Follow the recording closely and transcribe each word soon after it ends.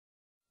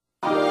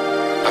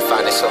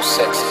find it so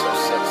sexy.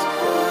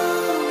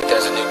 But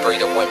there's a new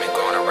breed of women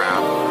going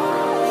around,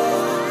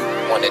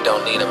 one that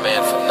don't need a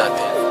man for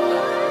nothing.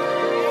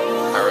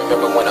 I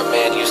remember when a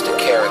man used to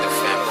carry the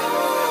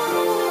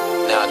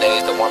family.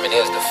 Nowadays the woman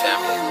is the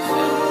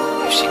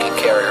family. If she can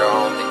carry her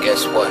own, then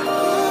guess what?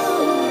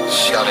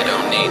 Shawty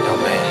don't need no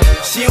man.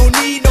 She don't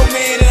need no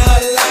man in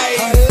her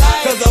life,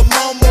 cause her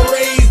mama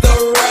raised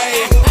her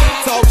right.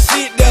 Talk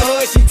shit to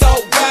her, she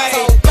talk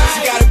right. She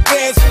got a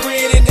best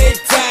friend and they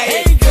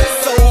tight.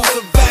 Soul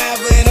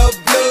survivor in her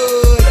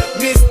blood,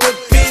 Mr.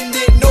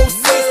 Pendant, no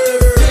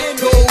sir.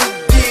 Go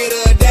get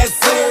her, that's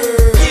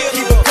her.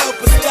 Keep a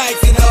couple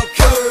stacks in her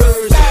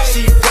curves.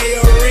 She pay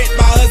her rent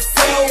by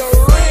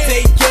herself,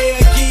 take care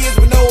of kids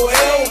with no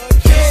help.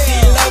 She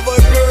love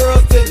her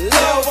girls to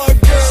death.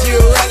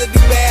 She'd rather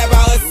do bad by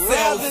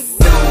herself.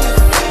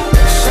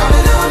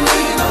 Shawty don't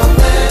need no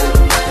man,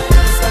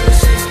 so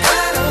she's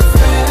got a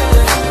friend.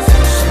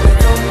 Shawty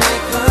don't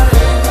make her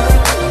angry.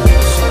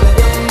 Shawty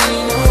don't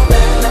need no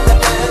man.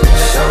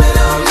 Shawty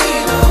don't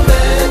need no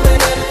man,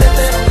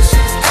 so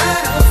she's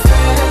got a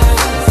friend.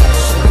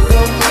 Shawty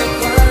don't make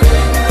her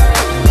angry.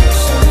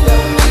 Shawty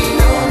don't need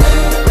no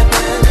man,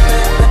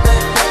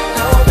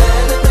 no man.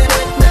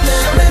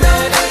 Shawty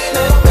don't need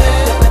no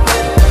man,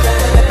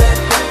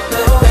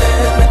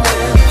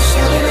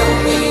 Shawty don't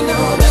need no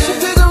man. She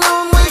took a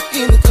wrong way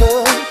in the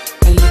club,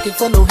 ain't looking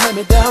for no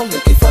hand-me-down,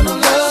 looking for no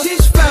love.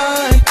 She's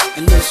fine,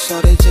 and this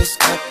shawty just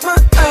caught my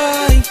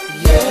eye.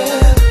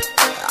 Yeah,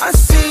 I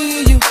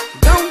see you,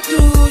 don't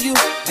do you,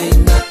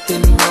 ain't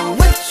nothing wrong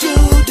with you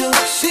do.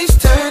 She's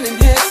turning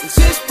heads and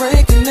she's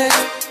breaking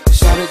necks.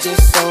 Shawty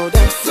just so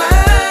damn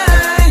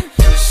fly.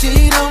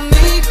 She don't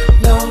need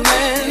no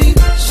man,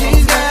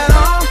 she's got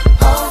all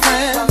her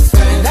friends,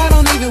 and I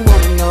don't even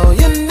wanna know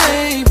your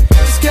name.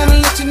 Just gotta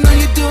let you know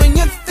you're doing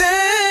your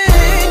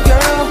thing,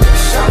 girl.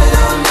 Shawty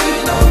don't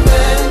need no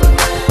man,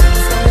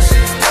 so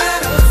she's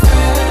got a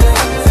friend.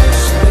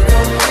 Shawty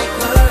don't make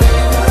her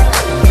angry.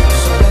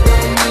 Shawty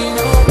don't need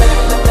no man.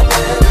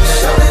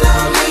 Shawty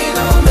don't need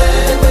no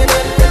man,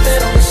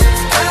 so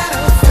she's got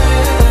a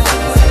friend.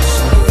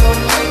 Shawty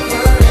don't make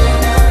her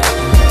angry.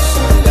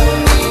 Shawty don't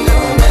need no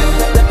man,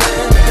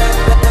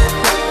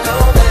 no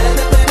man.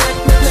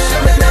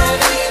 Shawty don't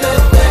need no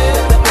man,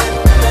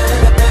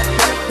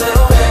 no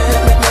man.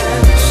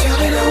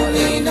 Shawty don't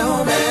need no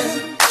man.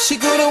 She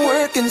go to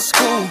work and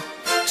school.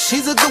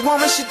 She's a good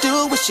woman, she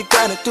do what she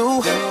gotta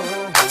do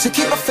to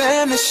keep her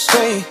family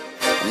straight.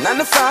 9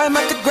 to 5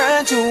 at the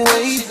graduate.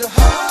 She's a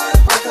hard